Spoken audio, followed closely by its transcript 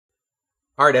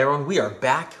All right, everyone, we are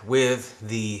back with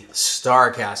the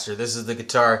Starcaster. This is the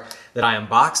guitar that I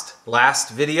unboxed last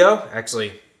video.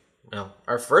 Actually, well,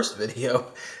 our first video.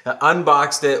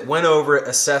 Unboxed it, went over it,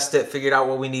 assessed it, figured out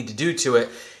what we need to do to it.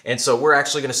 And so we're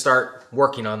actually going to start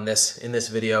working on this in this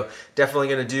video. Definitely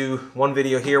going to do one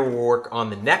video here where we'll work on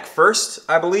the neck first,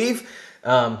 I believe.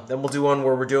 Then we'll do one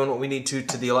where we're doing what we need to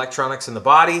the electronics and the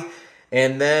body.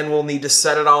 And then we'll need to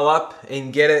set it all up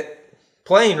and get it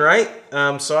playing, right?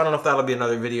 So I don't know if that'll be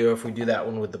another video if we do that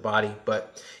one with the body,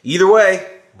 but either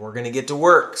way, we're gonna get to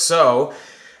work. So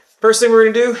first thing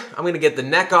we're gonna do, I'm gonna get the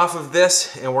neck off of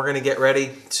this and we're gonna get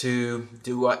ready to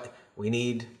do what we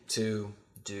need to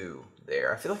do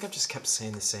there. I feel like I've just kept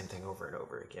saying the same thing over and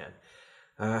over again.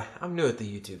 I'm new at the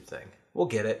YouTube thing. We'll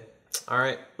get it. All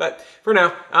right, but for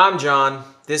now, I'm John.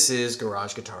 This is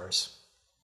Garage Guitars.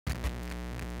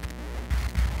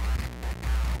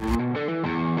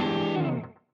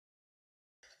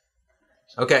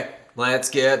 Okay, let's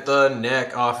get the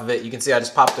neck off of it. You can see I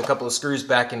just popped a couple of screws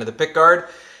back into the pickguard.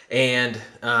 And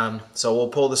so we'll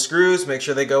pull the screws, make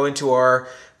sure they go into our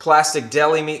plastic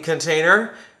deli meat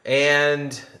container.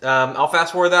 And I'll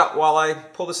fast forward that while I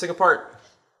pull this thing apart.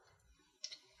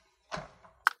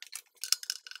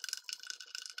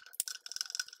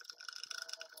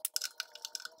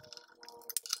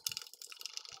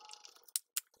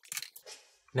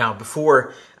 Now,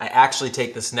 before I actually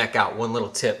take this neck out, one little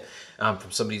tip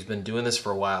from somebody who's been doing this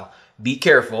for a while. Be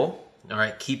careful, all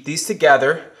right? Keep these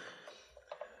together.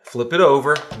 Flip it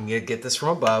over. I'm gonna get this from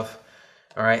above,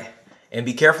 all right? And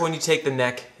be careful when you take the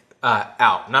neck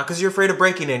out. Not because you're afraid of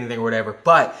breaking anything or whatever,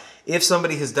 but if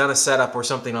somebody has done a setup or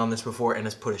something on this before and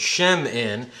has put a shim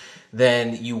in,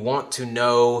 then you want to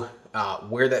know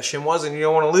where that shim was and you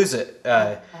don't want to lose it,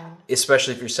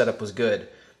 especially if your setup was good.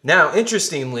 Now,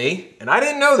 interestingly, and I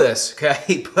didn't know this,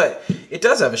 okay, but it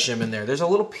does have a shim in there. There's a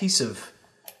little piece of...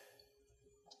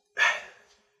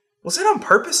 Was that on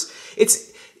purpose?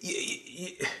 It's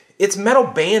metal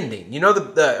banding. You know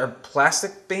or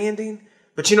plastic banding?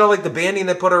 But you know, like the banding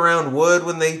they put around wood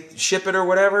when they ship it or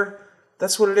whatever?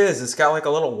 That's what it is. It's got like a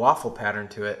little waffle pattern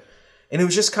to it. And it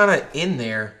was just kind of in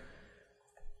there,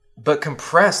 but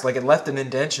compressed, like it left an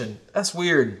indentation. That's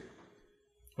weird.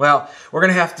 Well, we're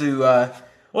going to have to...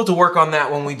 we'll have to work on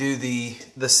that when we do the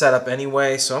setup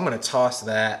anyway, so I'm going to toss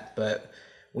that, but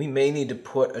we may need to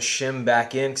put a shim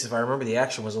back in, because if I remember the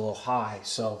action was a little high,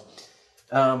 so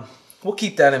we'll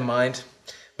keep that in mind.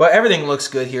 But everything looks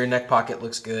good here, neck pocket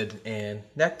looks good, and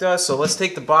neck does, so let's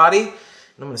take the body, and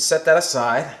I'm going to set that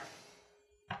aside.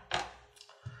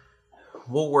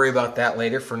 We'll worry about that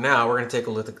later. For now, we're going to take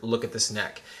a look at this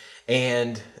neck.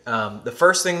 And the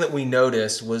first thing that we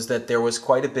noticed was that there was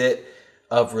quite a bit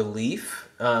of relief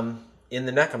in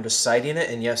the neck. I'm just sighting it,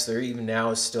 and yes, there even now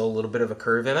is still a little bit of a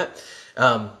curve in it.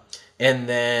 And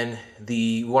then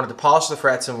we wanted to polish the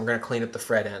frets, and we're going to clean up the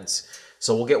fret ends.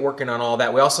 So we'll get working on all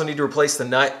that. We also need to replace the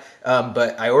nut,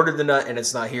 but I ordered the nut, and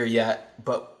it's not here yet,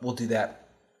 but we'll do that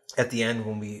at the end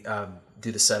when we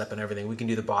do the setup and everything. We can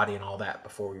do the body and all that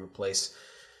before we replace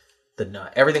the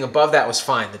nut. Everything above that was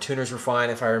fine. The tuners were fine,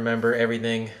 if I remember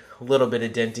everything. A little bit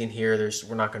of denting here.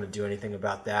 We're not going to do anything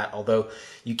about that. Although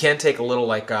you can take a little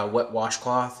like wet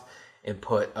washcloth and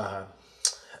put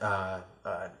hot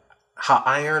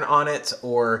iron on it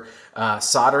or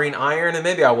soldering iron, and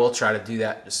maybe I will try to do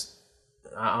that just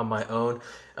on my own.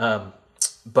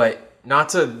 But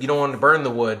you don't want to burn the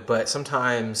wood, but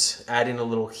sometimes adding a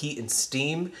little heat and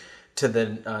steam to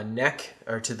the neck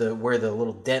or to where the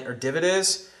little dent or divot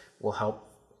is will help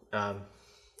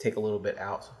take a little bit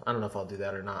out. I don't know if I'll do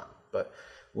that or not, but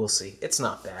we'll see. It's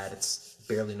not bad. It's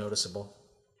barely noticeable.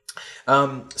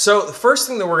 So the first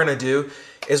thing that we're going to do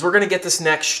is we're going to get this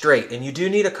neck straight, and you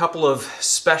do need a couple of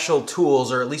special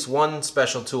tools, or at least one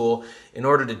special tool, in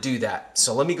order to do that.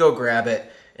 So let me go grab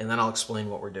it, and then I'll explain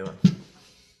what we're doing.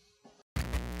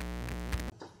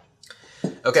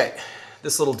 Okay,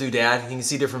 this little doodad, you can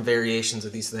see different variations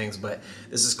of these things, but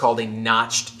this is called a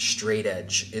notched straight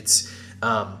edge. It's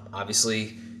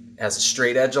obviously has a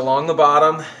straight edge along the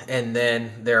bottom, and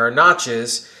then there are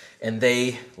notches, and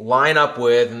they line up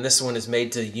with, and this one is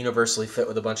made to universally fit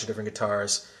with a bunch of different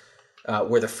guitars,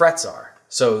 where the frets are.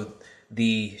 So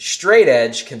the straight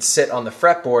edge can sit on the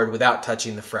fretboard without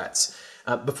touching the frets.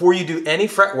 Before you do any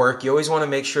fret work, you always want to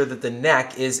make sure that the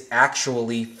neck is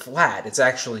actually flat. It's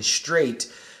actually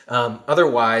straight.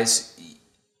 Otherwise,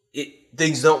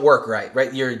 things don't work right?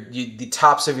 The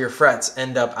tops of your frets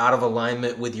end up out of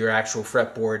alignment with your actual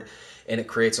fretboard, and it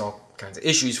creates all kinds of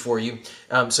issues for you.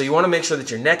 So you want to make sure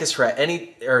that your neck is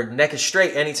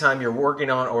straight anytime you're working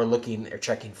on or looking or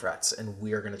checking frets. And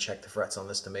we are going to check the frets on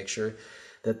this to make sure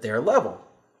that they're level.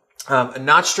 A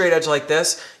notch straight edge like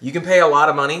this, you can pay a lot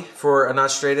of money for a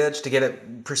notch straight edge to get a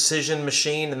precision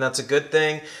machine, and that's a good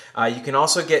thing. You can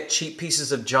also get cheap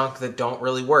pieces of junk that don't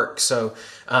really work, so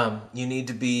you need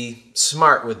to be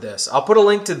smart with this. I'll put a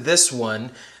link to this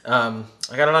one. I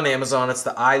got it on Amazon. It's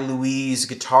the I. Louise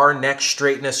Guitar Neck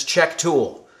Straightness Check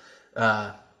Tool.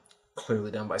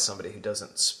 Clearly done by somebody who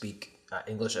doesn't speak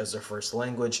English as their first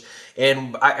language.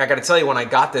 And I got to tell you, when I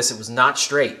got this, it was not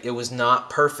straight. It was not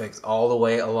perfect all the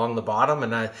way along the bottom.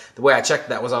 And the way I checked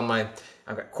that was on I've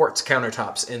got quartz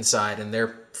countertops inside, and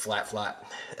they're flat,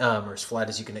 or as flat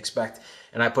as you can expect.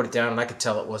 And I put it down, and I could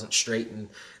tell it wasn't straight. And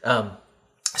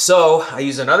so I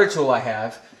use another tool I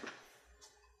have.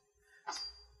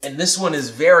 And this one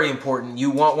is very important.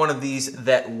 You want one of these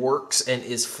that works and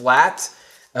is flat.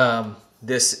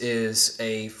 This is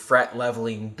a fret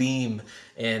leveling beam,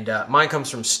 and mine comes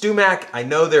from StewMac. I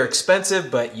know they're expensive,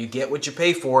 but you get what you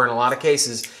pay for in a lot of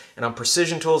cases. And on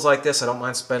precision tools like this, I don't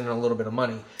mind spending a little bit of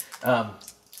money.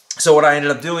 So what I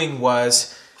ended up doing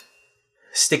was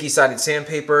sticky-sided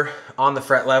sandpaper on the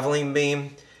fret leveling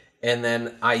beam, and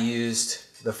then I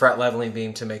used the fret leveling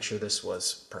beam to make sure this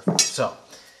was perfect. So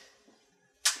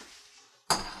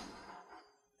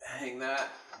hang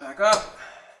that back up.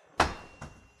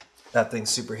 That thing's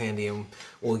super handy, and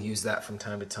we'll use that from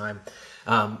time to time.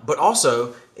 But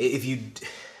also,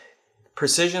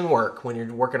 precision work when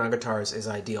you're working on guitars is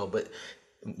ideal, but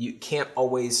you can't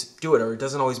always do it, or it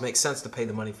doesn't always make sense to pay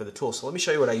the money for the tool. So let me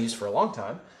show you what I used for a long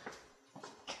time.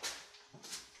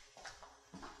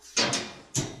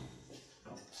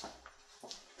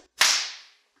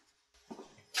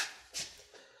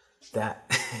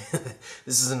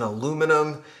 This is an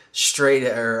aluminum straight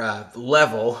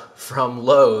level from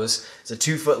Lowe's. It's a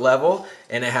 2-foot level,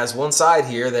 and it has one side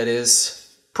here that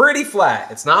is pretty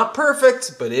flat. It's not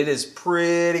perfect, but it is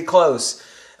pretty close.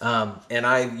 And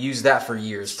I used that for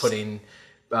years, putting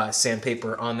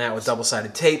sandpaper on that with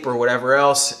double-sided tape or whatever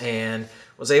else, and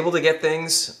was able to get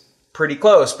things pretty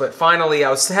close. But finally, I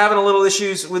was having a little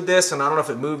issues with this, and I don't know if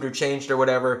it moved or changed or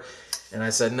whatever. And I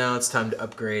said, no, it's time to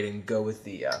upgrade and go with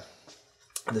the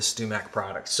StewMac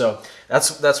product. So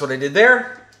that's what I did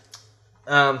there.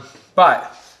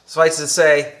 But suffice to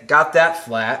say, got that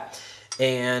flat.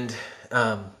 And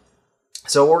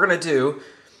so what we're going to do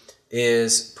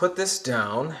is put this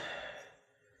down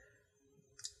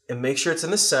and make sure it's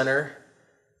in the center.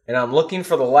 And I'm looking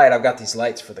for the light. I've got these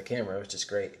lights for the camera, which is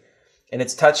great. And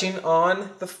it's touching on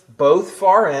both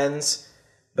far ends,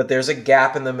 but there's a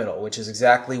gap in the middle, which is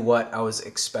exactly what I was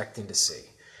expecting to see.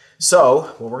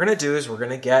 So what we're going to do is we're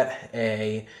going to get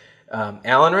a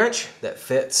Allen wrench that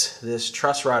fits this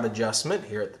truss rod adjustment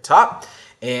here at the top,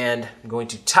 and I'm going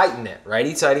to tighten it,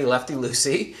 righty-tighty,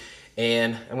 lefty-loosey,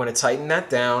 and I'm going to tighten that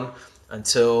down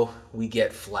until we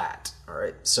get flat. All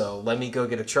right, so let me go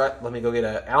get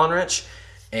an Allen wrench,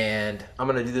 and I'm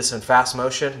going to do this in fast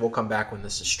motion. We'll come back when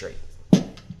this is straight.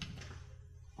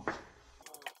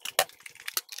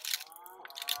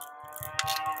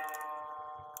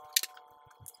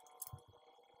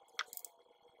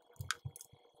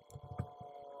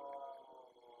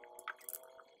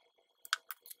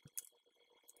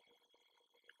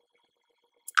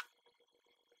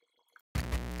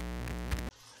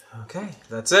 Okay,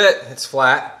 that's it. It's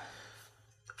flat.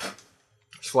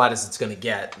 As flat as it's going to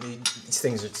get. These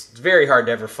things, it's very hard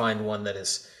to ever find one that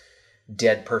is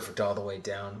dead perfect all the way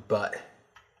down, but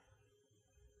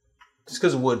just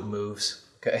because wood moves,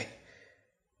 okay?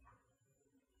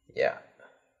 Yeah.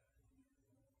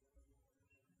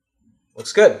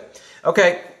 Looks good.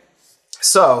 Okay,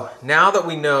 so now that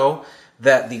we know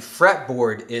that the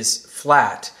fretboard is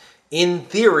flat, in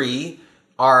theory,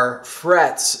 our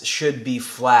frets should be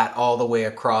flat all the way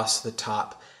across the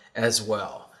top as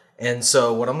well. And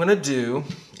so what I'm going to do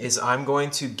is I'm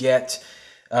going to get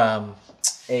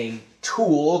a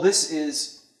tool. This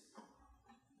is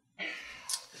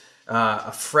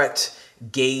a fret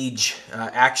gauge,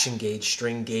 action gauge,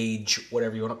 string gauge,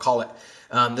 whatever you want to call it.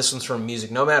 This one's from Music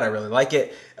Nomad. I really like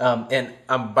it. And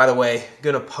I'm, by the way,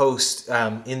 going to post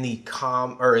in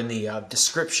the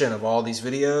description of all these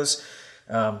videos.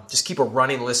 Just keep a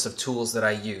running list of tools that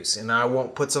I use, and I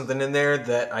won't put something in there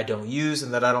that I don't use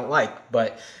and that I don't like,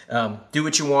 but do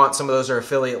what you want. Some of those are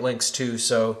affiliate links too,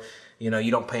 so you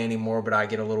don't pay any more, but I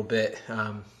get a little bit.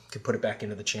 Could put it back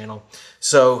into the channel.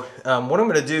 So what I'm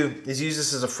going to do is use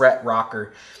this as a fret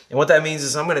rocker, and what that means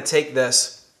is I'm going to take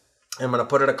this and I'm going to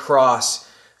put it across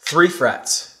 3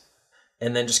 frets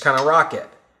and then just kind of rock it.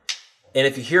 And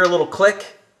if you hear a little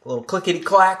click, a little clickety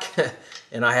clack,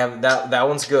 and I have that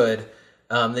one's good.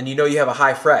 Then you know you have a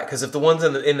high fret, because if the ones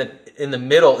in the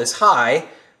middle is high,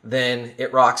 then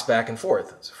it rocks back and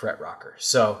forth. It's a fret rocker.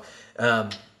 So I'm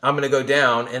going to go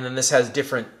down, and then this has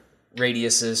different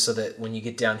radiuses so that when you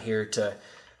get down here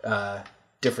to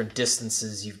different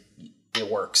distances, it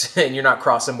works, and you're not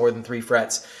crossing more than 3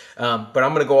 frets. But I'm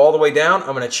going to go all the way down.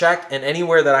 I'm going to check, and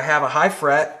anywhere that I have a high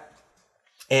fret,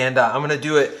 and I'm going to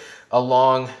do it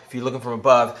along, if you're looking from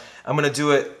above, I'm going to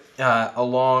do it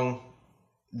along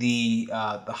the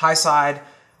high side,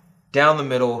 down the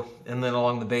middle, and then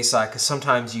along the bass side, because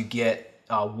sometimes you get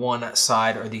one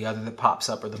side or the other that pops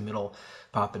up, or the middle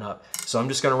popping up. So I'm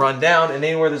just going to run down, and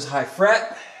anywhere there's a high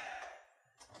fret,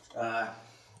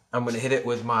 I'm going to hit it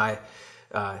with my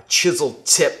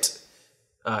chisel-tipped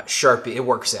Sharpie. It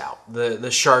works out. The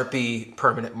Sharpie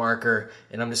permanent marker,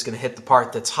 and I'm just going to hit the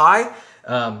part that's high.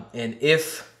 And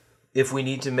if we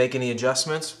need to make any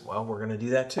adjustments, well, we're going to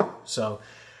do that too. So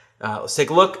let's take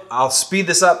a look. I'll speed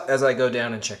this up as I go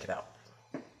down and check it out.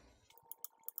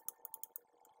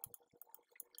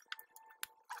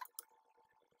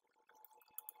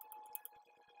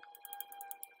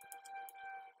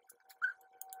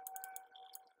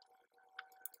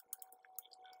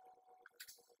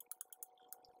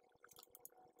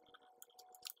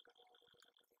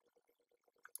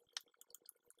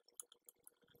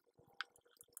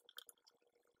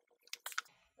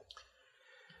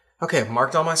 Okay, I've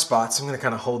marked all my spots. I'm going to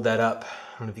kind of hold that up.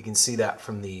 I don't know if you can see that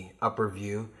from the upper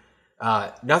view.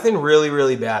 Nothing really,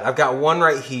 really bad. I've got one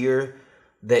right here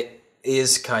that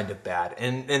is kind of bad.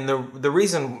 And the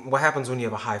reason, what happens when you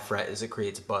have a high fret is it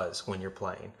creates buzz when you're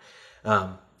playing.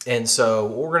 And so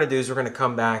what we're going to do is we're going to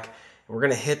come back, and we're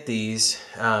going to hit these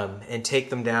and take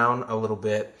them down a little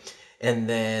bit. And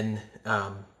then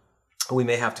we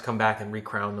may have to come back and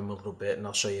recrown them a little bit, and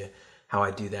I'll show you how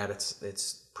I do that.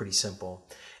 It's pretty simple.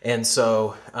 And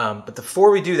so, but before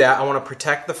we do that, I want to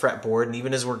protect the fretboard. And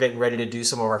even as we're getting ready to do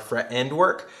some of our fret end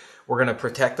work, we're going to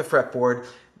protect the fretboard.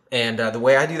 And the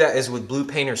way I do that is with blue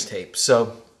painter's tape.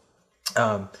 So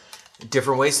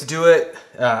different ways to do it.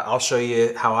 I'll show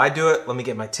you how I do it. Let me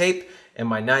get my tape and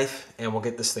my knife, and we'll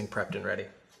get this thing prepped and ready.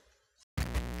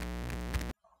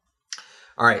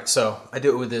 All right, so I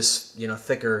do it with this,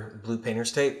 thicker blue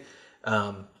painter's tape.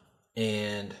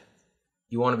 And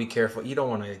you want to be careful. You don't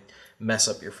want to mess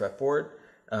up your fretboard.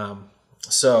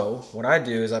 So what I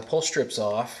do is I pull strips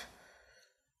off.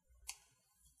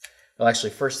 Well,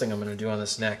 actually, first thing I'm going to do on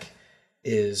this neck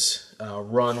is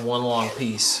run one long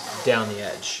piece down the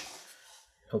edge.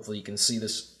 Hopefully you can see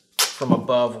this from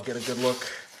above. We'll get a good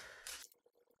look.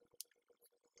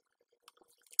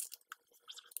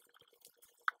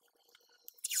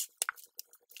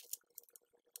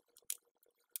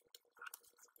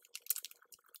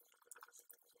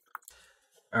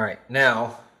 All right,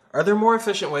 now, are there more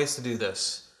efficient ways to do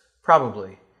this?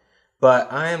 Probably,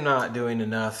 but I am not doing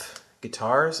enough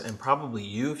guitars, and probably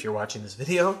you, if you're watching this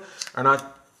video, are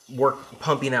not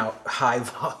pumping out high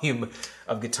volume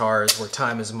of guitars where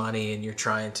time is money and you're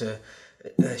trying to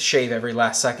shave every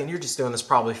last second. You're just doing this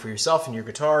probably for yourself and your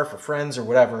guitar, for friends or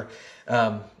whatever,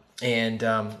 and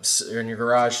in your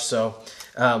garage. So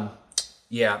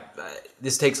yeah,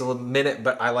 this takes a little minute,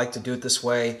 but I like to do it this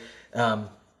way.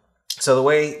 So the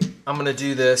way I'm going to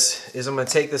do this is I'm going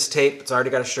to take this tape. It's already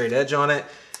got a straight edge on it.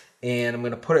 And I'm going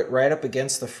to put it right up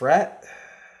against the fret.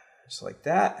 Just like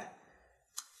that.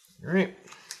 All right.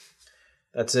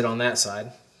 That's it on that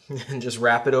side. And just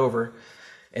wrap it over.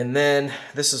 And then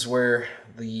this is where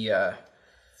the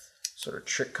sort of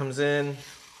trick comes in.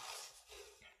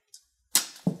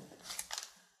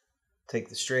 Take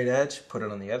the straight edge, put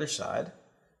it on the other side.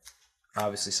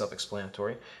 Obviously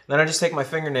self-explanatory. Then I just take my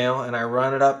fingernail and I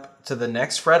run it up to the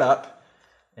next fret up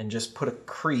and just put a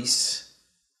crease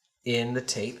in the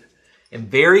tape.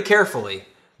 And very carefully,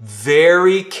 all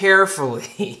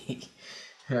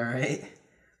right,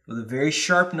 with a very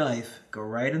sharp knife, go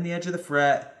right on the edge of the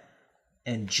fret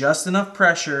and just enough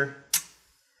pressure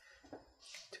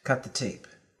to cut the tape.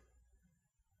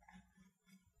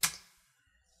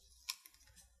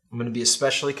 I'm going to be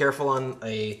especially careful on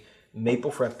a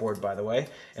maple fretboard, by the way.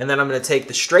 And then I'm going to take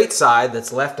the straight side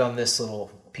that's left on this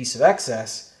little piece of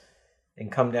excess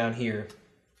and come down here.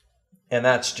 And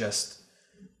that's just,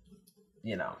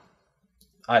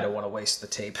 I don't want to waste the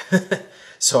tape.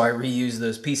 So I reuse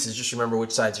those pieces. Just remember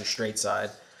which side's your straight side.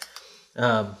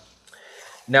 Now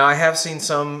I have seen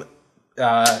some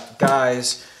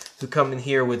guys who come in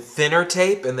here with thinner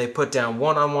tape and they put down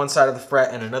one on one side of the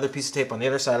fret and another piece of tape on the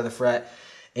other side of the fret.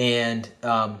 And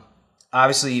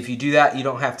obviously, if you do that, you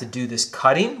don't have to do this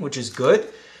cutting, which is good.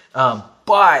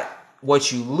 But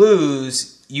what you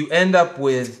lose, you end up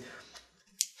with,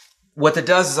 what that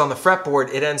does is on the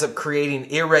fretboard, it ends up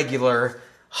creating irregular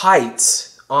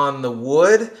heights on the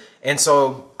wood. And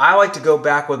so I like to go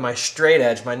back with my straight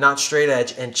edge, my not straight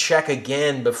edge, and check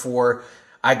again before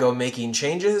I go making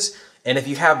changes. And if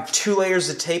you have 2 layers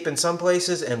of tape in some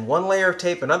places and 1 layer of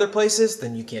tape in other places,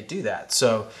 then you can't do that.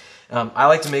 So I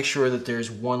like to make sure that there's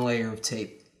 1 layer of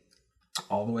tape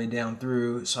all the way down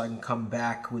through so I can come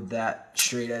back with that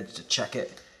straight edge to check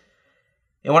it.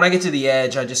 And when I get to the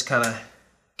edge, I just kind of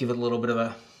give it a little bit of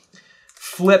a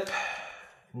flip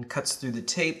and cuts through the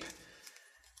tape.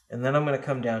 And then I'm going to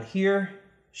come down here,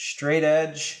 straight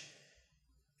edge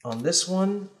on this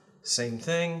one, same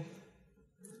thing.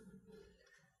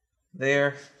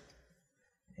 There,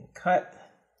 and cut.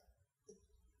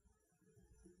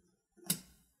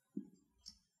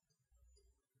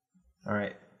 All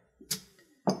right.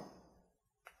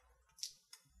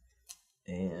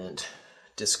 And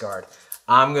discard.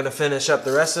 I'm going to finish up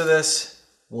the rest of this.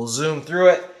 We'll zoom through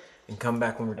it and come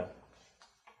back when we're done.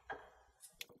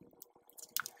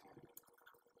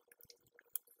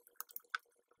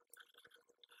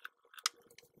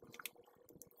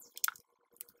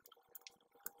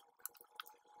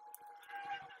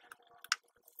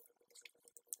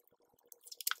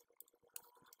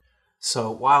 So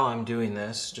while I'm doing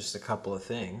this, just a couple of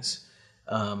things.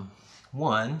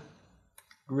 One,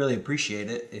 really appreciate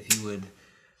it if you would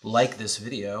like this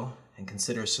video and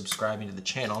consider subscribing to the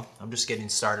channel. I'm just getting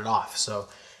started off, so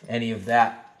any of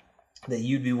that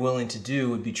you'd be willing to do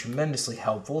would be tremendously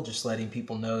helpful, just letting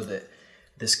people know that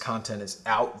this content is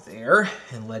out there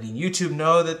and letting YouTube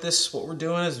know that what we're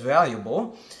doing is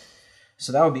valuable.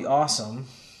 So that would be awesome.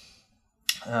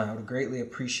 I would greatly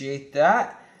appreciate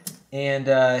that. And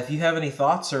if you have any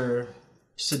thoughts or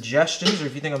suggestions, or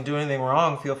if you think I'm doing anything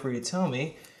wrong, feel free to tell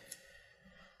me.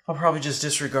 I'll probably just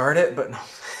disregard it, but no.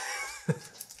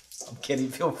 I'm kidding.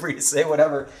 Feel free to say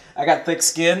whatever. I got thick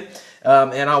skin,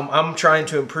 and I'm trying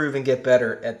to improve and get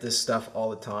better at this stuff all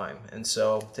the time. And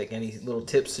so take any little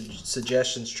tips,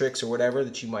 suggestions, tricks, or whatever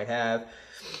that you might have.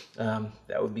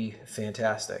 That would be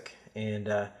fantastic. And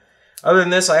other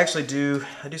than this, I do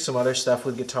some other stuff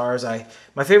with guitars.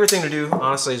 My favorite thing to do,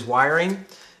 honestly, is wiring.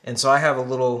 And so I have a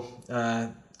little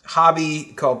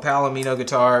hobby called Palomino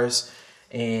Guitars,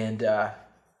 and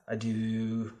I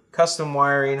do custom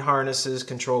wiring, harnesses,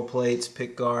 control plates,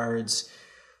 pick guards,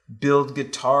 build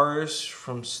guitars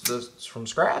from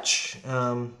scratch,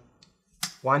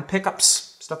 wind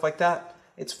pickups, stuff like that.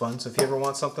 It's fun. So if you ever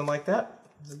want something like that,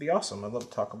 it'd be awesome. I'd love to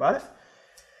talk about it.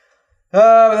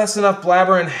 But that's enough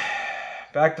blabbering.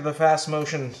 Back to the fast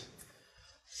motion.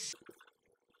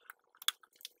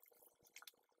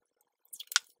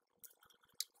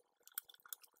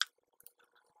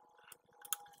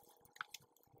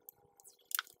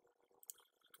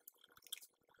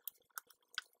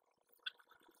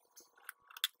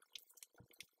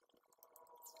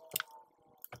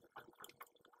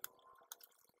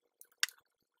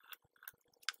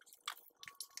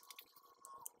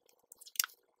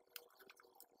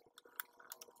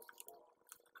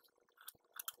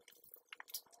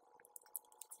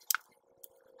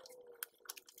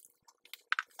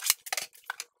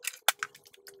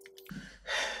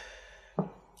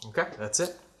 Okay, that's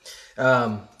it.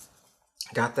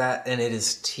 Got that, and it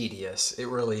is tedious. It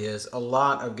really is. A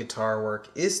lot of guitar work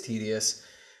is tedious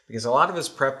because a lot of it's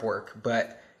prep work.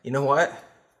 But you know what?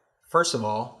 First of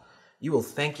all, you will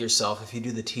thank yourself if you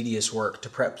do the tedious work to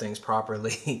prep things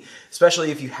properly,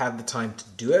 especially if you have the time to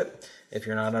do it, if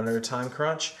you're not under a time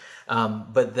crunch.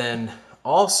 But then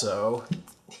also,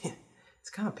 it's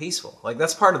kind of peaceful. Like,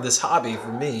 that's part of this hobby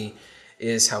for me,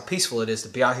 is how peaceful it is to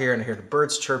be out here and hear the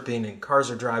birds chirping and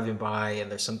cars are driving by, and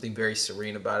there's something very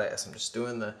serene about it as I'm just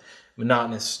doing the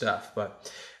monotonous stuff.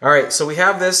 But all right, so we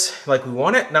have this like we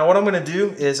want it. Now what I'm going to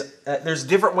do is, there's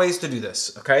different ways to do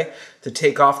this, okay, to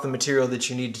take off the material that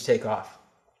you need to take off.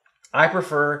 I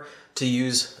prefer to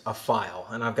use a file,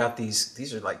 and I've got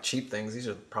these are like cheap things. These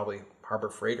are probably Harbor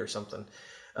Freight or something.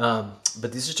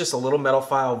 But these are just a little metal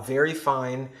file, very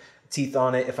fine teeth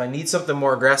on it. If I need something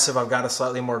more aggressive, I've got a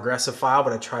slightly more aggressive file,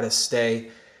 but I try to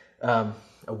stay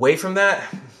away from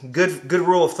that. Good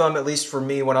rule of thumb, at least for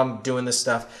me when I'm doing this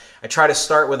stuff, I try to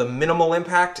start with a minimal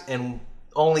impact and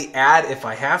only add if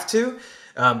I have to,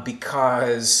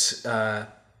 because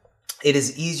it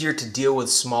is easier to deal with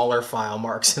smaller file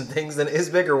marks and things than it is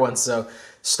bigger ones. So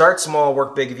start small,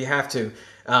 work big if you have to.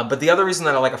 But the other reason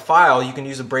that I like a file, you can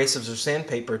use abrasives or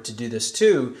sandpaper to do this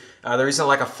too. The reason I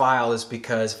like a file is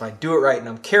because if I do it right and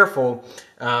I'm careful,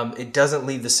 it doesn't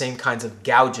leave the same kinds of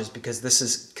gouges, because this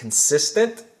is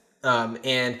consistent,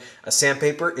 and a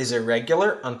sandpaper is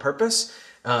irregular on purpose.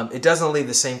 it doesn't leave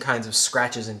the same kinds of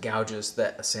scratches and gouges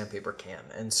that a sandpaper can.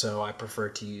 And so I prefer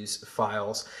to use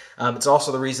files. It's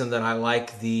also the reason that I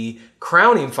like the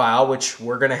crowning file, which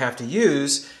we're going to have to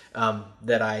use,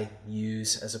 that I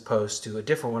use as opposed to a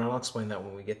different one. I'll explain that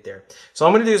when we get there. So what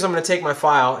I'm going to do is I'm going to take my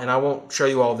file, and I won't show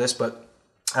you all this, but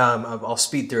I'll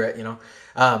speed through it, you know.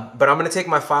 But I'm going to take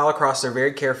my file across there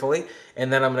very carefully,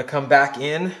 and then I'm going to come back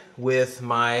in with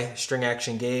my string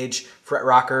action gauge fret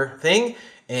rocker thing,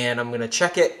 and I'm going to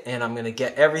check it, and I'm going to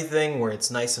get everything where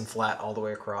it's nice and flat all the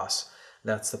way across.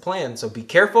 That's the plan. So be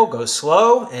careful, go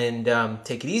slow, and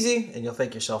take it easy, and you'll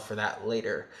thank yourself for that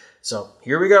later. So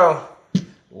here we go.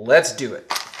 Let's do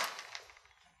it.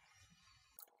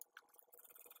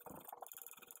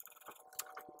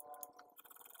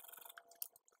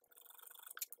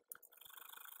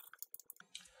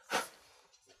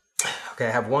 Okay,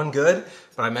 I have one good,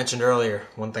 but I mentioned earlier,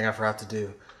 one thing I forgot to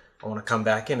do. I want to come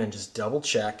back in and just double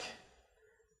check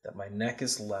that my neck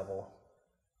is level.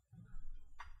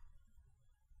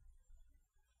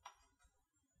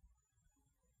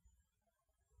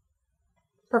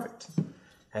 Perfect.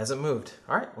 Hasn't moved.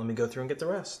 All right, let me go through and get the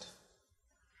rest.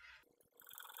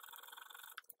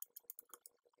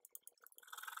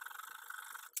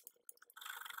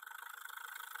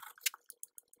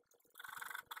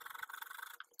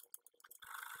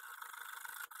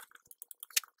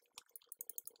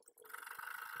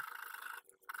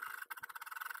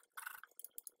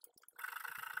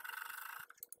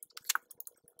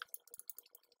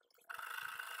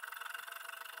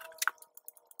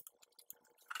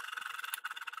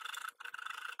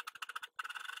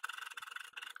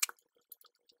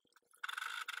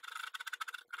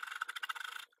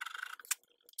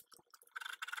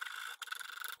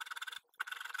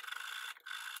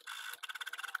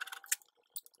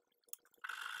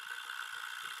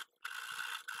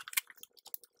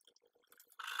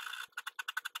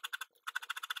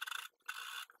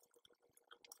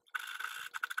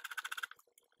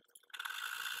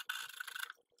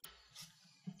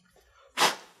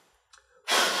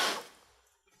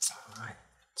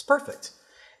 It's perfect.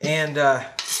 And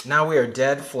now we are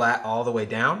dead flat all the way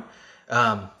down.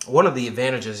 One of the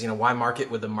advantages, you know, why mark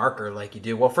it with a marker like you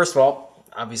do? Well, first of all,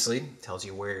 obviously tells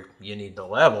you where you need to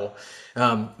level.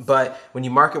 But when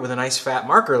you mark it with a nice fat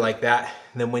marker like that,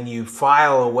 then when you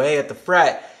file away at the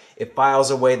fret, it files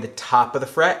away the top of the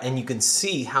fret, and you can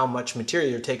see how much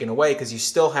material you're taking away because you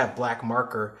still have black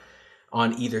marker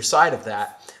on either side of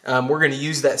that. We're going to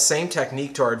use that same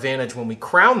technique to our advantage when we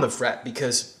crown the fret,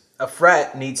 because a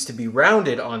fret needs to be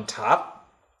rounded on top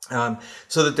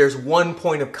so that there's one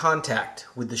point of contact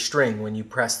with the string when you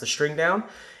press the string down.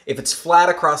 If it's flat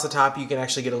across the top, you can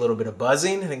actually get a little bit of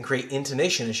buzzing and create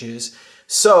intonation issues.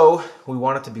 So we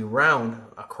want it to be round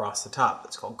across the top.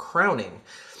 It's called crowning.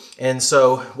 And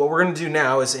so what we're going to do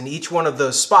now is in each one of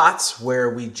those spots where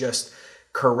we just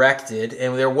corrected,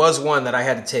 and there was one that I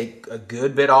had to take a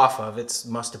good bit off of. It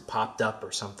must have popped up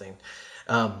or something.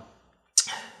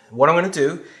 What I'm going to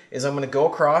do is I'm going to go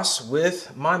across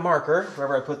with my marker,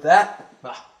 wherever I put that,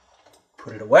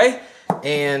 put it away,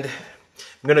 and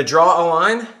I'm going to draw a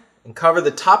line and cover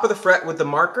the top of the fret with the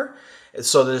marker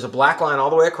so there's a black line all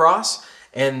the way across,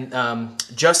 and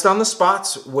just on the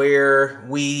spots where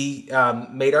we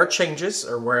made our changes,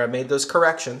 or where I made those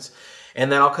corrections, and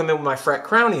then I'll come in with my fret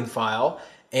crowning file,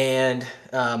 and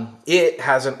it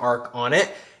has an arc on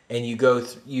it, and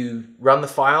you run the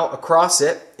file across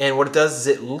it, and what it does is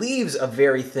it leaves a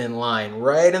very thin line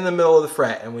right in the middle of the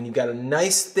fret. And when you've got a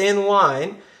nice thin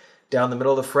line down the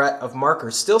middle of the fret of marker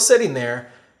still sitting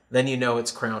there, then you know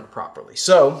it's crowned properly.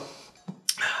 So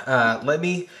let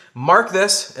me mark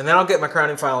this, and then I'll get my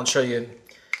crowning file and show you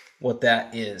what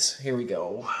that is. Here we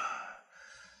go.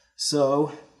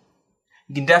 So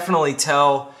you can definitely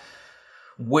tell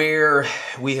where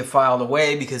we have filed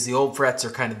away because the old frets are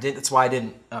kind of, that's why I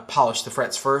didn't polish the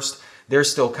frets first. They're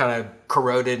still kind of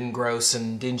corroded and gross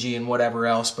and dingy and whatever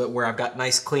else, but where I've got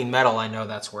nice clean metal, I know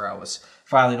that's where I was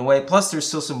filing away. Plus there's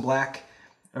still some black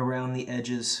around the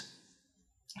edges.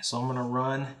 So I'm going to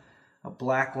run a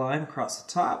black line across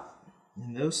the top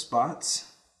in those spots.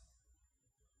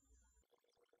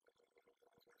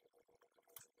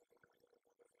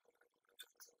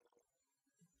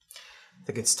 I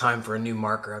think it's time for a new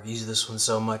marker. I've used this one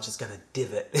so much, it's got a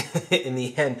divot in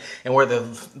the end. And where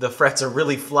the frets are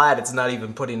really flat, it's not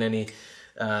even putting any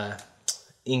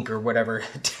ink or whatever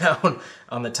down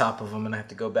on the top of them, and I have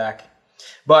to go back.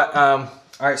 But, all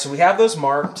right, so we have those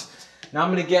marked. Now I'm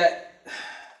gonna get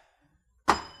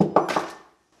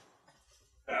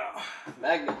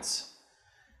magnets.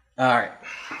 All right,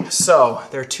 so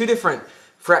there are two different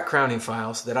fret crowning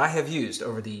files that I have used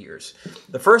over the years.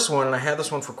 The first one, and I had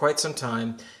this one for quite some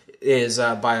time, is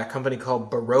by a company called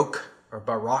Baroque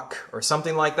or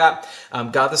something like that.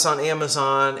 Got this on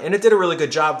Amazon, and it did a really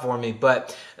good job for me.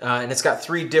 But and it's got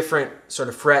 3 different sort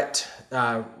of fret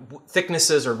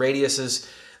thicknesses or radiuses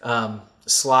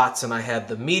slots, and I had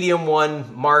the medium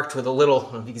one marked with a little, I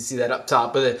don't know if you can see that up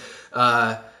top, with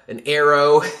an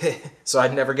arrow, so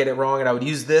I'd never get it wrong, and I would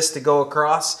use this to go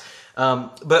across.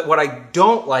 But what I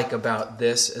don't like about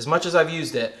this, as much as I've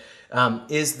used it,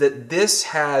 is that this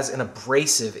has an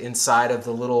abrasive inside of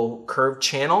the little curved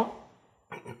channel.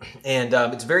 And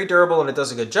it's very durable and it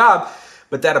does a good job,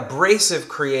 but that abrasive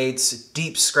creates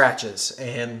deep scratches,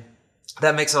 and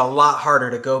that makes it a lot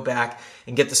harder to go back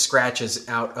and get the scratches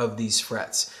out of these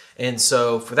frets. And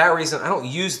so for that reason, I don't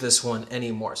use this one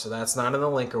anymore. So that's not in the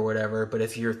link or whatever, but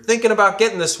if you're thinking about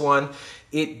getting this one,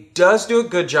 it does do a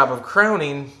good job of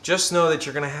crowning. Just know that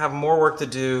you're going to have more work to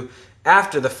do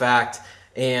after the fact,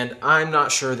 and I'm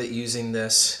not sure that using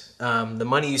this, the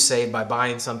money you save by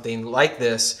buying something like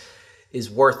this, is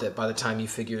worth it by the time you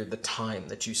figure the time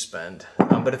that you spend.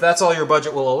 But if that's all your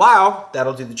budget will allow,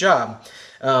 that'll do the job.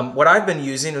 What I've been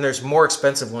using, and there's more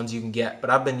expensive ones you can get, but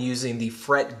I've been using the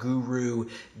Fret Guru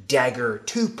Dagger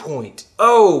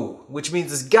 2.0, which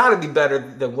means it's got to be better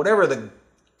than whatever the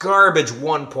garbage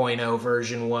 1.0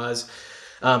 version was.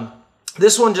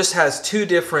 This one just has 2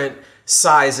 different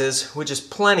sizes, which is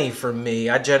plenty for me.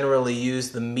 I generally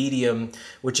use the medium,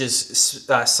 which is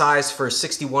size for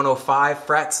 6105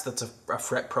 frets. That's a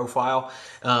fret profile.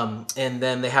 And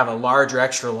then they have a large or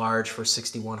extra large for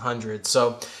 6100.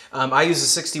 So I use a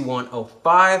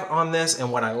 6105 on this. And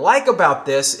what I like about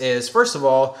this is, first of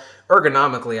all,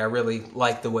 ergonomically, I really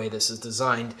like the way this is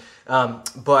designed.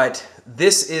 But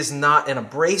this is not an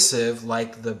abrasive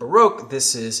like the Baroque.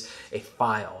 This is a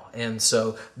file. And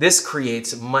so this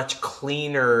creates a much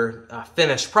cleaner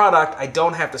finished product. I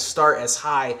don't have to start as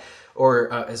high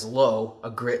or as low a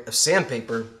grit of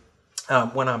sandpaper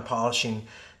when I'm polishing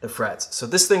the frets. So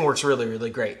this thing works really, really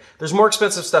great. There's more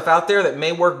expensive stuff out there that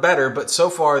may work better, but so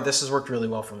far this has worked really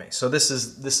well for me. So this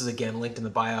is again linked in the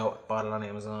bio. Bought it on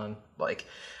Amazon. Like,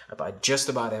 I buy just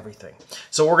about everything.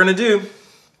 So what we're gonna do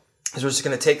is we're just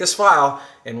gonna take this file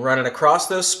and run it across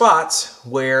those spots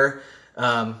where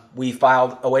we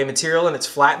filed away material and it's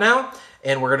flat now.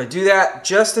 And we're gonna do that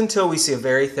just until we see a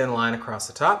very thin line across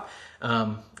the top.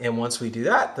 And once we do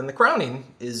that, then the crowning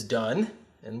is done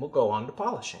and we'll go on to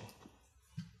polishing.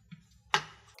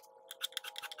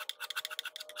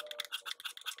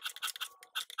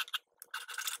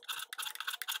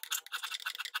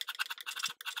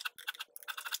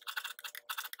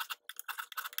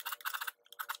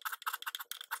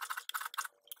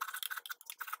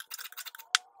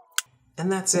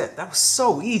 And that's it. That was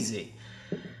so easy.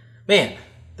 Man,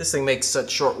 this thing makes such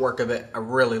short work of it. I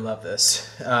really love this.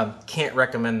 Can't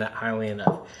recommend that highly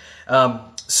enough.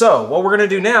 So what we're gonna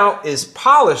do now is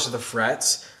polish the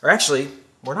frets, or actually,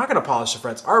 we're not gonna polish the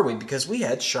frets, are we? Because we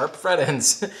had sharp fret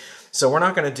ends. So we're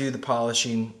not gonna do the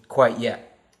polishing quite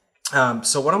yet.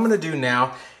 So what I'm gonna do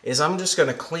now is I'm just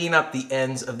gonna clean up the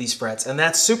ends of these frets. And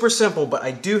that's super simple, but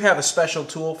I do have a special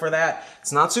tool for that.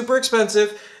 It's not super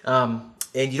expensive.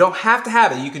 And you don't have to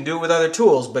have it. You can do it with other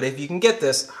tools, but if you can get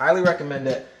this, highly recommend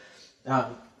it.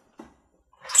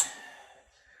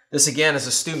 This again is a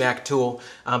StewMac tool,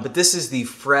 but this is the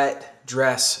fret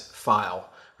dress file,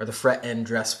 or the fret end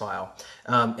dress file.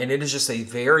 And it is just a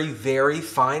very, very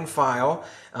fine file.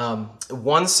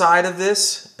 One side of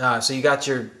this, so you got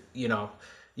your,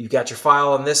 you've got your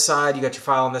file on this side, you got your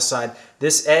file on this side.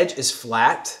 This edge is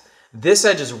flat. This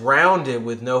edge is rounded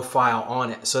with no file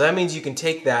on it. So that means you can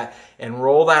take that and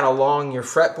roll that along your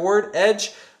fretboard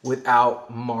edge without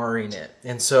marring it.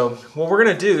 And so what we're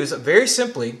gonna do is very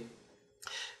simply,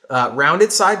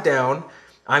 rounded side down,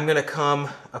 I'm gonna come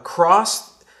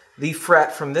across the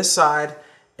fret from this side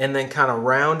and then kind of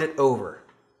round it over.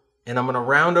 And I'm gonna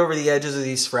round over the edges of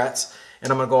these frets,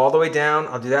 and I'm gonna go all the way down.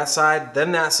 I'll do that side,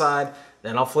 then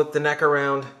I'll flip the neck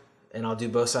around, and I'll do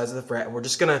both sides of the fret. And we're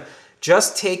just gonna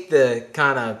take the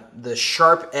kind of the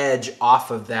sharp edge off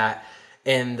of that,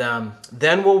 and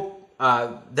then we'll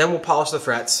polish the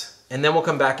frets, and then we'll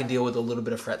come back and deal with a little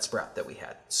bit of fret sprout that we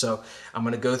had. So I'm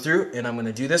gonna go through and I'm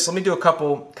gonna do this. Let me do a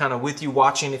couple kind of with you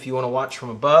watching if you wanna watch from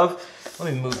above.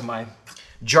 Let me move my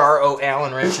Jar-O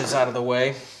Allen wrenches out of the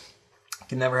way.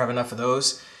 Can never have enough of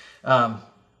those. Again,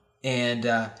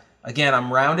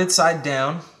 I'm rounded side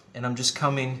down and I'm just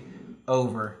coming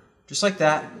over, just like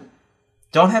that.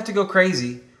 Don't have to go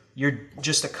crazy. You're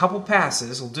just a couple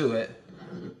passes will do it.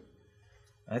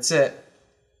 That's it.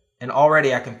 And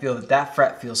already I can feel that that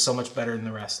fret feels so much better than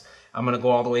the rest. I'm gonna go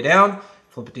all the way down,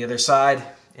 flip it the other side,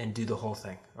 and do the whole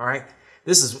thing, all right?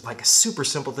 This is like a super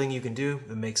simple thing you can do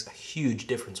that makes a huge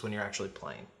difference when you're actually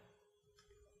playing.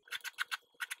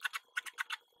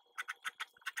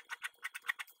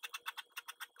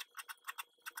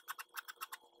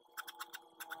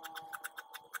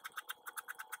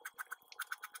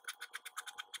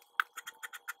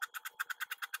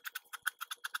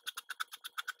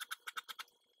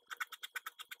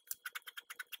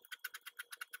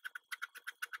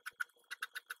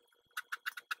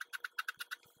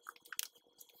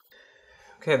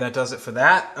 Okay, that does it for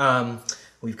that.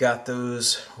 We've got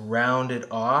those rounded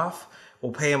off.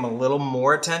 We'll pay them a little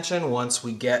more attention once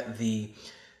we get get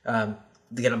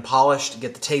them polished,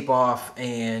 get the tape off,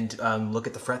 and look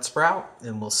at the fret sprout,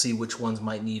 and we'll see which ones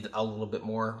might need a little bit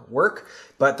more work,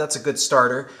 but that's a good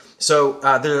starter. So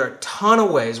there are a ton of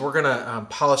ways we're gonna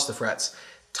polish the frets.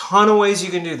 Ton of ways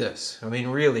you can do this. I mean,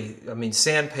 really,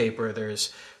 sandpaper,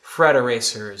 there's fret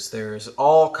erasers, there's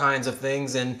all kinds of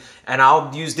things, and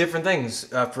I'll use different things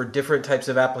for different types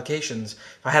of applications.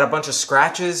 If I had a bunch of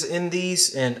scratches in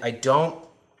these, and I don't,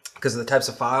 because of the types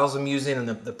of files I'm using and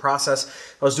the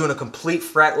process, I was doing a complete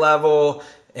fret level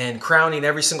and crowning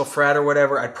every single fret or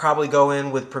whatever, I'd probably go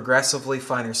in with progressively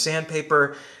finer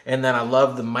sandpaper. And then I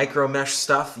love the micro mesh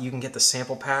stuff. You can get the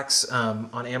sample packs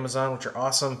on Amazon, which are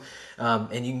awesome.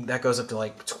 And that goes up to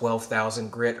like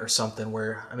 12,000 grit or something,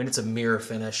 where, I mean, it's a mirror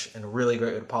finish and a really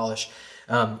great way to polish.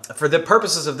 For the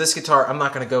purposes of this guitar, I'm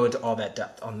not gonna go into all that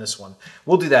depth on this one.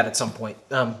 We'll do that at some point.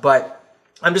 But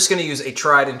I'm just gonna use a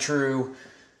tried and true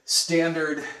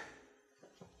standard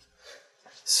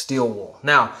steel wool.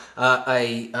 Now,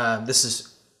 this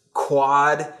is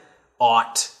quad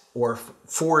aught or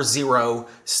 4-0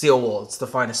 steel wool. It's the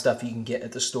finest stuff you can get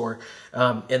at the store.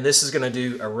 And this is gonna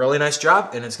do a really nice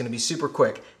job, and it's gonna be super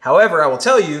quick. However, I will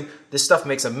tell you, this stuff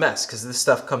makes a mess because this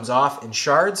stuff comes off in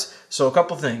shards. So a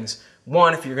couple things.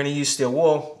 One, if you're gonna use steel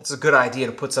wool, it's a good idea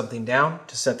to put something down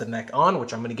to set the neck on,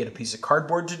 which I'm gonna get a piece of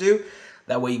cardboard to do.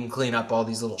 That way you can clean up all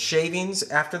these little shavings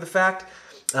after the fact.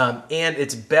 And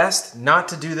it's best not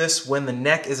to do this when the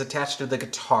neck is attached to the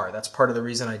guitar. That's part of the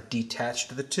reason I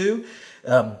detached the two.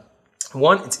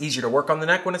 One, it's easier to work on the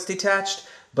neck when it's detached.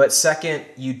 But second,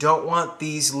 you don't want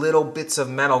these little bits of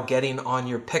metal getting on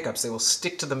your pickups. They will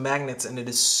stick to the magnets, and it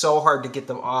is so hard to get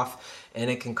them off, and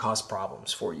it can cause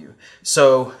problems for you.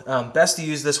 So best to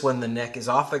use this when the neck is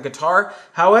off the guitar.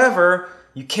 However,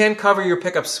 you can cover your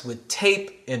pickups with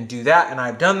tape and do that, and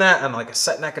I've done that on like a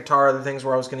set neck guitar, other things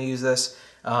where I was going to use this.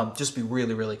 Just be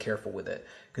really, really careful with it,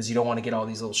 because you don't want to get all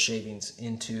these little shavings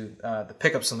into the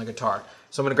pickups on the guitar.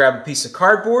 So I'm going to grab a piece of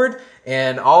cardboard,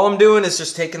 and all I'm doing is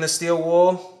just taking the steel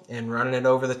wool and running it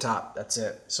over the top. That's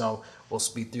it. So we'll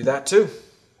speed through that too.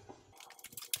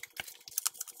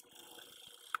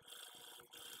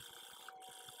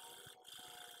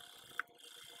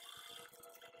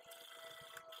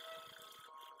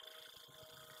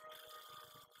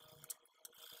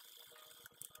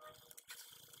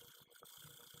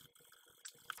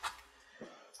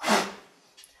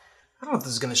 I don't know if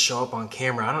this is going to show up on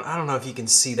camera. I don't know if you can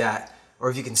see that or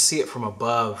if you can see it from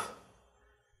above.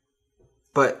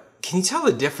 But can you tell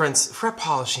the difference? Fret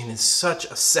polishing is such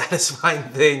a satisfying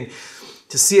thing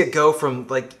to see it go from,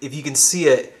 like, if you can see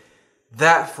it,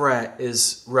 that fret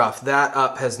is rough. That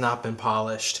up has not been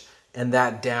polished, and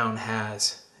that down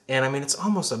has. And I mean, it's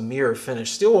almost a mirror finish.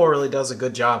 Steel wool really does a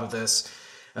good job of this.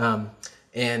 Sometimes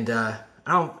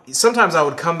I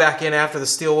would come back in after the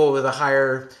steel wool with a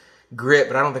higher grit,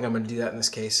 but I don't think I'm going to do that in this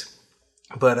case.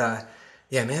 But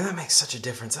yeah, man, that makes such a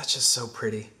difference. That's just so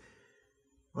pretty.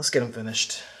 Let's get them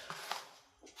finished.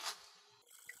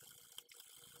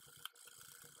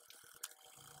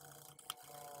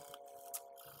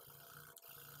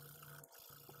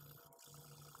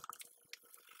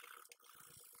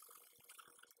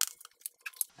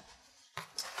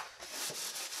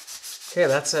 Okay,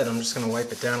 that's it. I'm just going to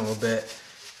wipe it down a little bit.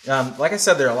 Like I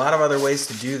said, there are a lot of other ways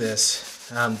to do this.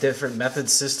 Different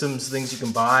methods, systems, things you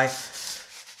can buy.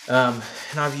 And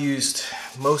I've used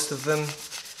most of them.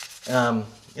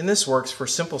 And this works for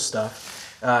simple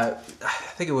stuff. I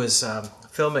think it was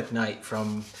Phil McKnight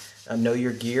from Know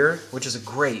Your Gear, which is a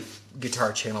great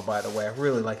guitar channel, by the way. I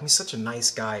really like him. He's such a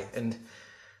nice guy. And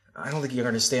I don't think you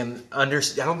understand. I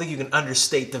don't think you can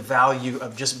understate the value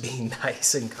of just being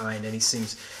nice and kind. And he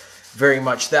seems very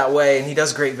much that way. And he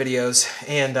does great videos.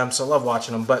 And so I love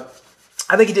watching him. But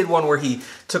I think he did one where he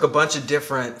took a bunch of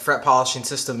different fret polishing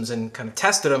systems and kind of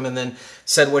tested them and then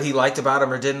said what he liked about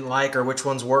them or didn't like, or which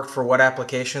ones worked for what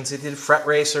applications. He did fret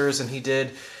racers, and he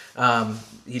did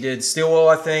steel wool,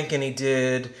 I think, and he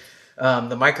did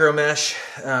the micro mesh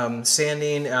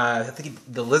sanding. I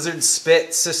think the lizard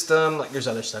spit system. Like there's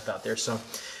other stuff out there. So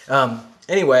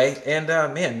anyway, and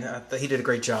man, he did a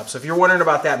great job. So if you're wondering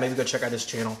about that, maybe go check out his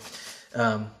channel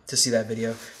to see that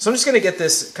video. So I'm just gonna get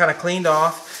this kind of cleaned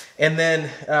off, and then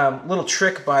little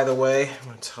trick, by the way. I'm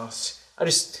gonna toss. I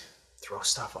just throw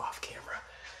stuff off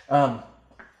camera.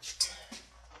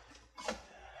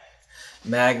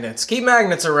 Magnets. Keep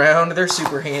magnets around. They're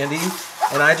super handy.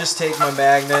 And I just take my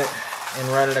magnet and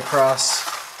run it across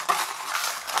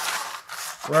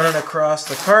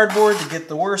the cardboard to get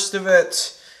the worst of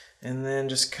it. And then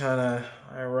just kind of,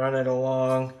 I run it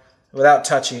along without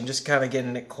touching, just kind of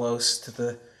getting it close to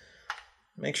the,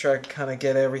 make sure I kind of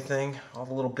get everything, all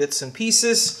the little bits and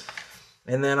pieces.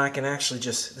 And then I can actually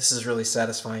just, this is really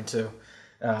satisfying too.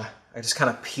 I just kind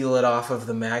of peel it off of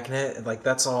the magnet. Like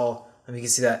that's all, I mean, you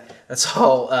can see that, that's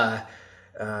all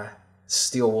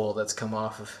steel wool that's come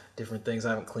off of different things. I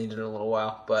haven't cleaned it in a little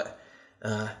while, but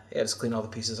yeah, just clean all the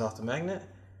pieces off the magnet.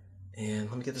 And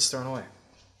let me get this thrown away.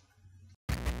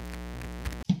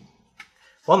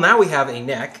 Well, now we have a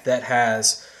neck that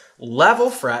has level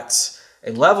frets,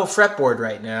 a level fretboard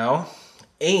right now,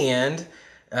 and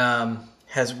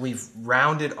we've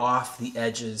rounded off the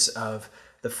edges of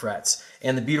the frets.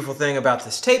 And the beautiful thing about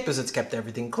this tape is it's kept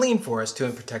everything clean for us too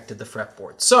and protected the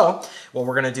fretboard. So what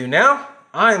we're gonna do now,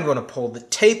 I'm gonna pull the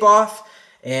tape off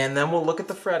and then we'll look at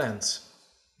the fret ends.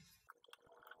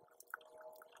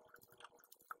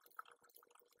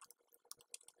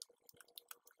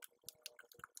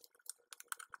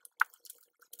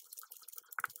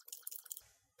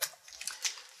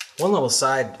 One little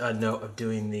side note of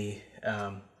doing the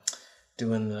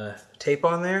tape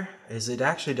on there is it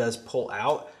actually does pull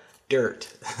out dirt.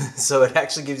 So it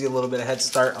actually gives you a little bit of head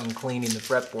start on cleaning the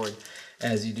fretboard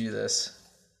as you do this.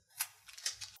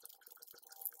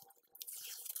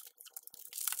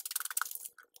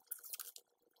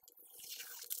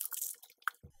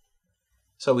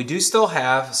 So we do still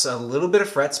have a little bit of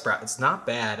fret sprout. It's not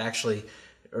bad actually,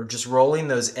 or just rolling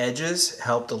those edges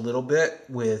helped a little bit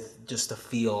with just the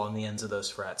feel on the ends of those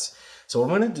frets. So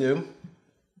what I'm going to do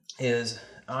is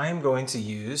I'm going to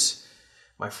use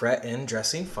my fret end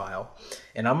dressing file,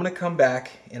 and I'm going to come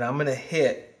back and I'm going to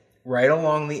hit right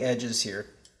along the edges here.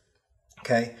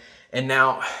 Okay, and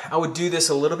now I would do this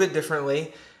a little bit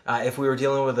differently if we were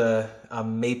dealing with a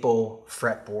maple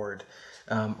fretboard.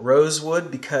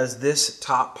 Rosewood, because this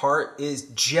top part is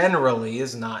generally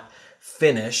not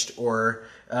finished, or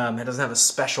it doesn't have a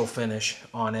special finish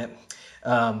on it.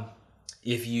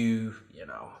 If you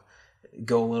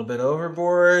go a little bit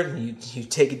overboard, you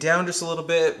take it down just a little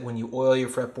bit. When you oil your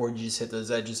fretboard, you just hit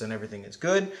those edges and everything is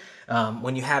good.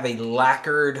 When you have a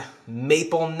lacquered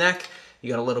maple neck, you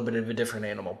got a little bit of a different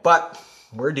animal. But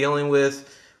we're dealing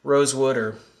with rosewood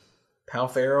or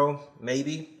Palfaro,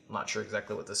 maybe. I'm not sure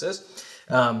exactly what this is.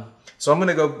 So I'm going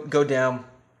to go down,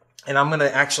 and I'm going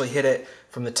to actually hit it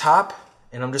from the top,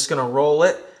 and I'm just going to roll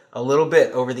it a little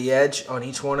bit over the edge on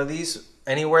each one of these.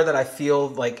 Anywhere that I feel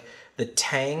like the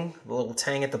little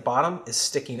tang at the bottom is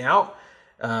sticking out,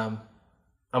 I'm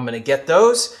going to get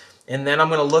those, and then I'm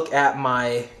going to look at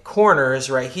my corners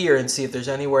right here and see if there's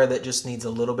anywhere that just needs a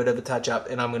little bit of a touch up,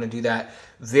 and I'm going to do that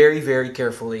very, very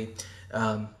carefully,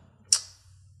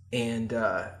 and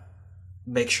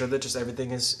make sure that just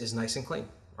everything is nice and clean.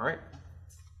 All right.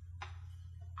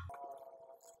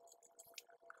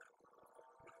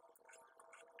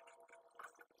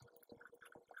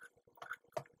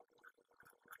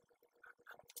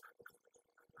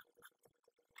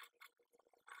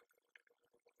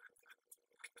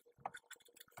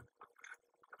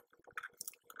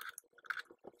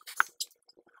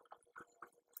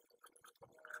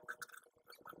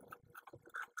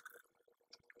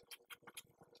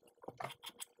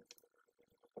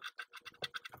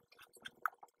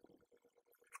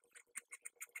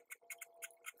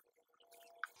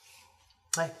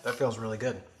 Hey, that feels really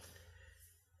good.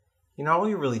 All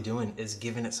you're really doing is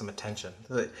giving it some attention.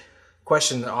 The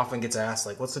question that often gets asked,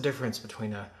 like, what's the difference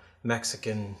between a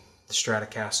Mexican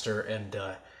Stratocaster and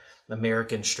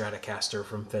American Stratocaster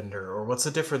from Fender? Or what's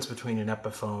the difference between an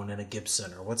Epiphone and a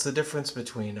Gibson? Or what's the difference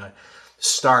between a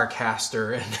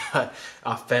Starcaster and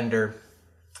a Fender?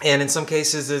 And in some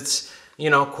cases, it's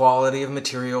quality of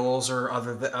materials or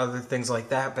other things like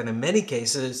that. But in many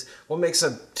cases, what makes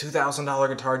a $2,000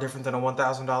 guitar different than a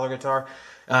 $1,000 guitar?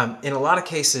 In a lot of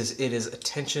cases, it is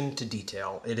attention to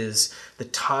detail. It is the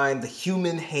time, the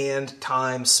human hand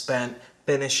time spent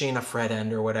finishing a fret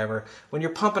end or whatever. When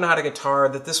you're pumping out a guitar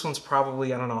that this one's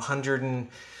probably, I don't know,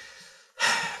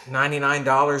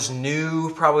 $199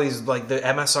 new, probably is like the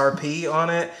MSRP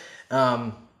on it.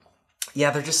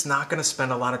 yeah, they're just not going to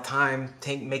spend a lot of time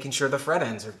making sure the fret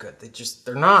ends are good.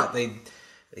 They're not.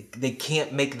 They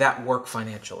can't make that work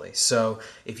financially. So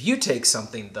if you take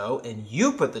something though and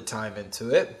you put the time into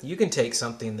it, you can take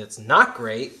something that's not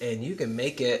great and you can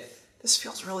make it, this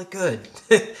feels really good.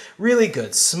 Really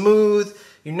good, smooth.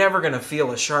 You're never gonna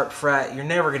feel a sharp fret. You're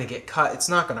never gonna get cut. It's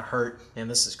not gonna hurt, and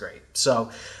this is great. So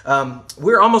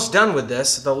we're almost done with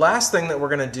this. The last thing that we're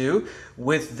gonna do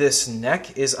with this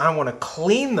neck is I wanna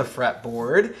clean the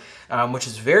fretboard, which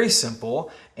is very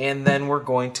simple, and then we're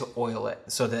going to oil it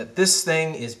so that this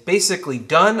thing is basically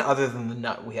done, other than the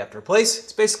nut we have to replace.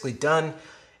 It's basically done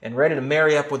and ready to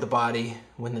marry up with the body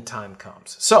when the time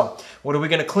comes. So what are we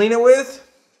gonna clean it with?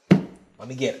 Let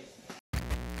me get it.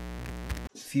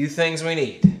 A few things we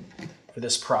need for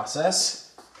this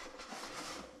process.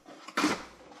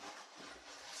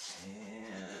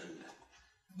 And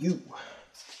you.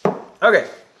 Okay,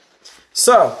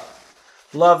 so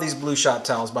love these blue shot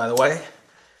towels, by the way.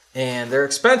 And they're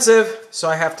expensive, so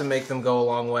I have to make them go a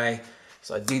long way.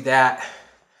 So I do that.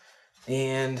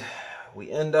 And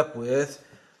we end up with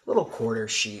little quarter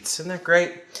sheets. Isn't that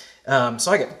great?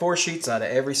 So I get 4 sheets out of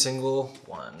every single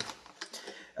one.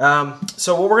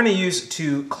 So what we're going to use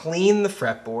to clean the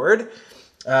fretboard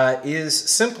is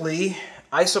simply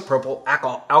isopropyl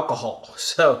alcohol.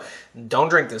 So don't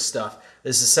drink this stuff.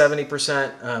 This is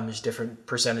 70%. There's different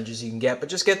percentages you can get, but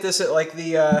just get this at like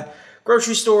the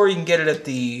grocery store. You can get it at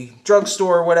the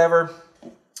drugstore or whatever.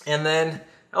 And then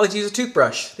I like to use a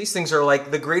toothbrush. These things are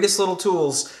like the greatest little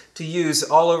tools to use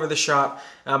all over the shop.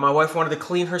 My wife wanted to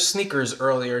clean her sneakers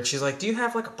earlier, and she's like, do you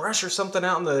have like a brush or something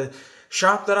out in the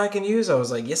shop that I can use? I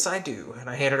was like, yes, I do. And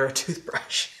I handed her a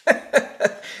toothbrush.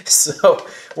 So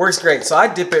works great. So I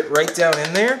dip it right down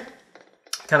in there,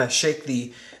 kind of shake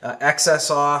the excess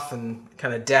off and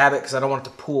kind of dab it because I don't want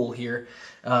it to pool here.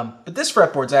 But this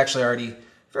fretboard's actually already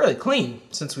fairly clean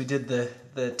since we did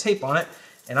the tape on it.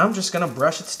 And I'm just going to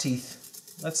brush its teeth.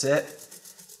 That's it.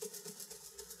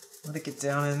 Let it get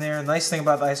down in there. The nice thing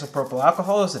about the isopropyl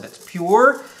alcohol is that it's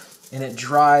pure and it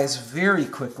dries very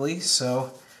quickly.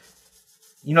 So,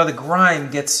 you know, the grime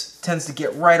tends to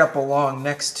get right up along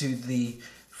next to the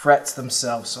frets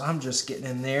themselves. So I'm just getting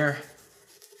in there.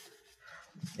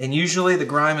 And usually the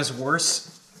grime is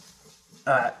worse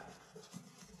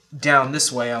down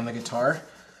this way on the guitar,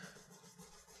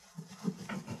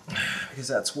 because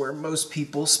that's where most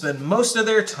people spend most of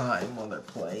their time while they're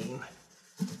playing.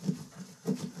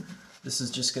 This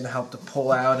is just going to help to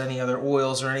pull out any other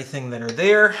oils or anything that are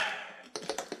there.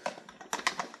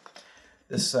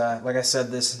 This, like I said,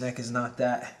 this neck is not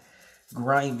that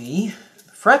grimy.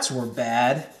 The frets were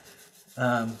bad,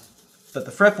 but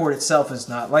the fretboard itself is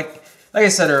not. Like I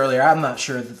said earlier, I'm not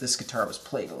sure that this guitar was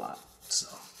played a lot. So,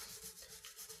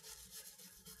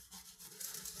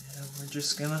 and we're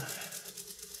just gonna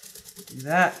do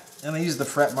that. And I use the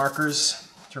fret markers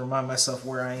to remind myself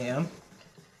where I am.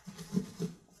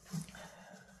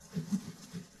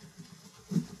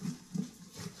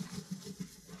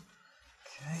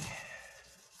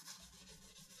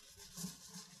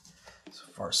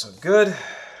 Far so good.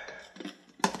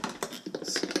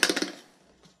 Let's see. Put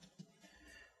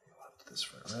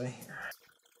this right here.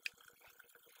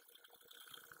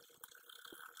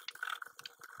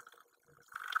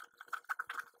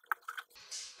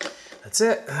 That's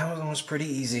it. That one was pretty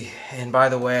easy. And by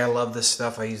the way, I love this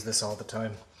stuff. I use this all the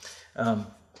time.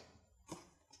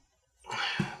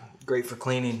 Great for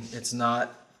cleaning. It's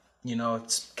not, you know,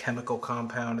 it's chemical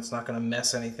compound. It's not going to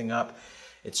mess anything up.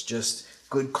 It's just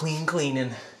good clean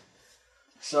cleaning.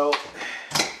 So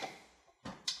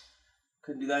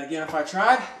couldn't do that again if I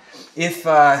tried. If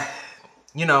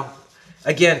you know,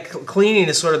 again, cleaning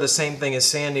is sort of the same thing as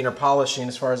sanding or polishing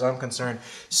as far as I'm concerned.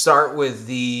 Start with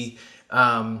the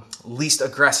least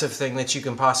aggressive thing that you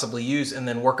can possibly use and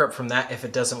then work up from that if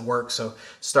it doesn't work. So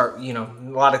start, you know, a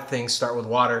lot of things start with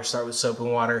water, start with soap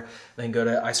and water, then go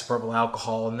to isopropyl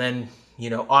alcohol, and then, you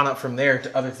know, on up from there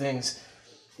to other things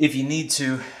if you need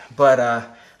to. But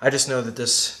I just know that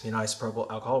this, you know, isopropyl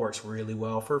alcohol works really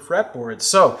well for fretboards.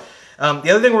 So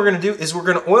the other thing we're going to do is we're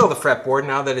going to oil the fretboard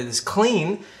now that it is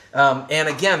clean. And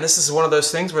again, this is one of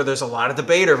those things where there's a lot of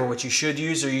debate over what you should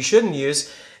use or you shouldn't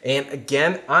use. And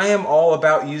again, I am all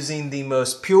about using the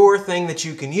most pure thing that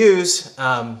you can use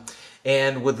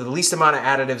and with the least amount of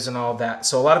additives and all that.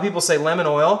 So a lot of people say lemon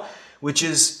oil, which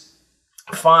is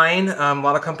fine. A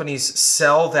lot of companies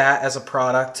sell that as a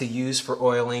product to use for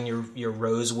oiling your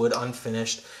rosewood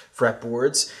unfinished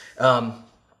fretboards.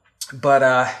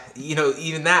 But you know,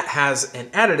 even that has an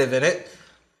additive in it,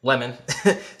 lemon,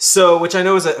 so which I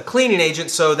know is a cleaning agent,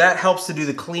 so that helps to do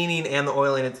the cleaning and the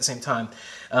oiling at the same time.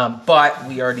 But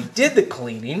we already did the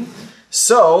cleaning,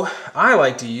 so I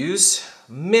like to use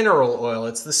mineral oil.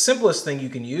 It's the simplest thing you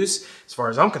can use as far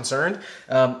as I'm concerned,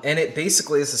 and it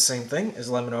basically is the same thing as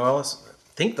lemon oil.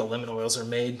 I think the lemon oils are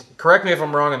made, correct me if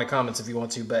I'm wrong in the comments if you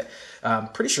want to, but I'm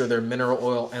pretty sure they're mineral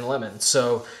oil and lemon.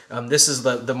 So this is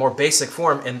the more basic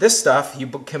form, and this stuff you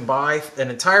can buy an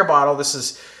entire bottle. This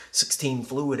is 16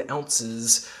 fluid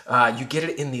ounces. You get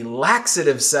it in the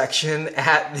laxative section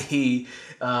at the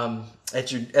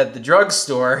at the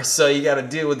drugstore, so you got to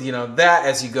deal with that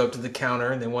as you go up to the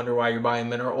counter, and they wonder why you're buying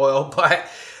mineral oil. But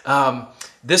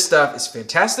this stuff is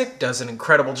fantastic, does an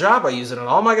incredible job. I use it on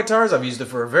all my guitars. I've used it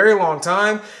for a very long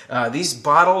time. These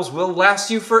bottles will last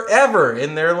you forever,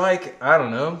 and they're like, I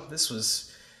don't know, this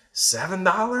was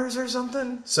 $7 or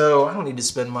something, so I don't need to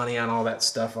spend money on all that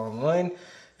stuff online.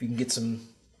 If you can get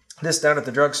this down at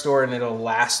the drugstore, and it'll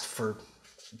last for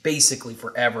basically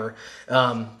forever.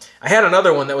 I had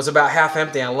another one that was about half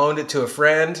empty. I loaned it to a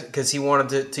friend because he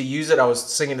wanted to use it. I was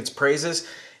singing its praises,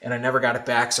 and I never got it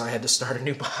back, so I had to start a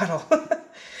new bottle.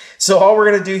 So all we're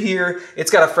going to do here,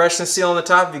 it's got a freshness seal on the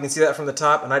top. If you can see that from the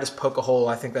top, and I just poke a hole.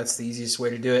 I think that's the easiest way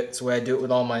to do it. It's the way I do it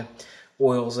with all my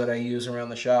oils that I use around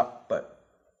the shop. But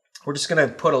we're just going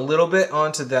to put a little bit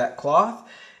onto that cloth,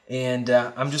 and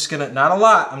I'm just going to, not a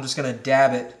lot, I'm just going to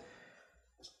dab it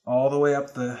all the way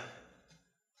up the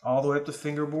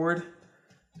fingerboard,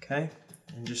 okay?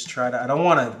 And just try to,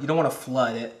 you don't want to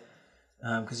flood it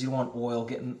because you don't want oil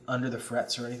getting under the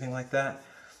frets or anything like that.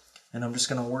 And I'm just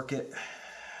going to work it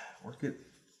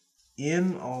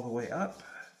in all the way up.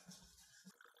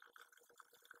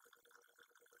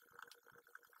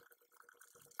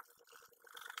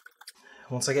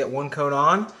 Once I get one coat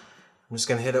on, I'm just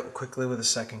going to hit it quickly with a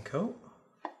second coat.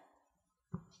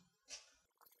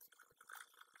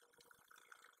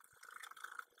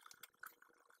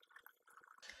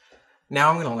 Now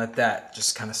I'm going to let that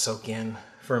just kind of soak in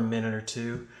for a minute or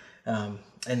two,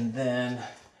 and then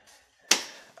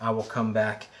I will come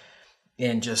back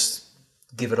and just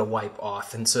give it a wipe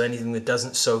off. And so anything that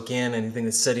doesn't soak in, anything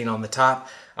that's sitting on the top,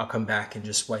 I'll come back and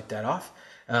just wipe that off.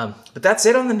 But that's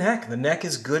it on the neck. The neck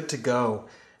is good to go.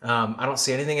 I don't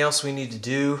see anything else we need to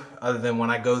do other than when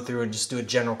I go through and just do a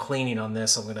general cleaning on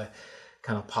this, I'm going to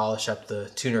kind of polish up the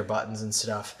tuner buttons and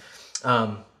stuff.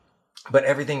 But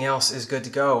everything else is good to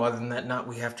go. Other than that nut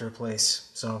we have to replace.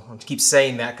 So I keep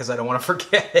saying that because I don't want to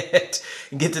forget it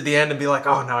and get to the end and be like,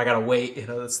 oh, now I got to wait.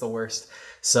 That's the worst.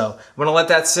 So I'm going to let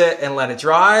that sit and let it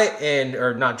dry,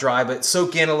 or not dry, but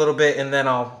soak in a little bit, and then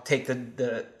I'll take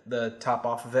the top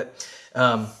off of it.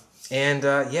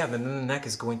 Yeah, then the neck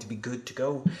is going to be good to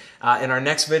go. In our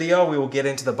next video, we will get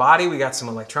into the body. We got some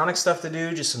electronic stuff to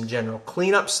do, just some general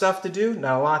cleanup stuff to do.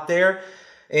 Not a lot there.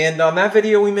 And on that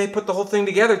video, we may put the whole thing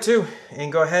together too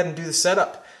and go ahead and do the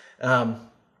setup.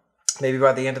 Maybe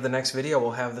by the end of the next video,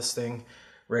 we'll have this thing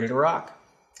ready to rock.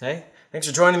 Okay? Thanks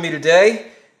for joining me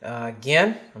today.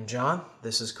 Again, I'm John.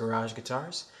 This is Garage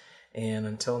Guitars. And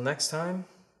until next time,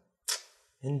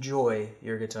 enjoy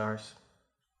your guitars.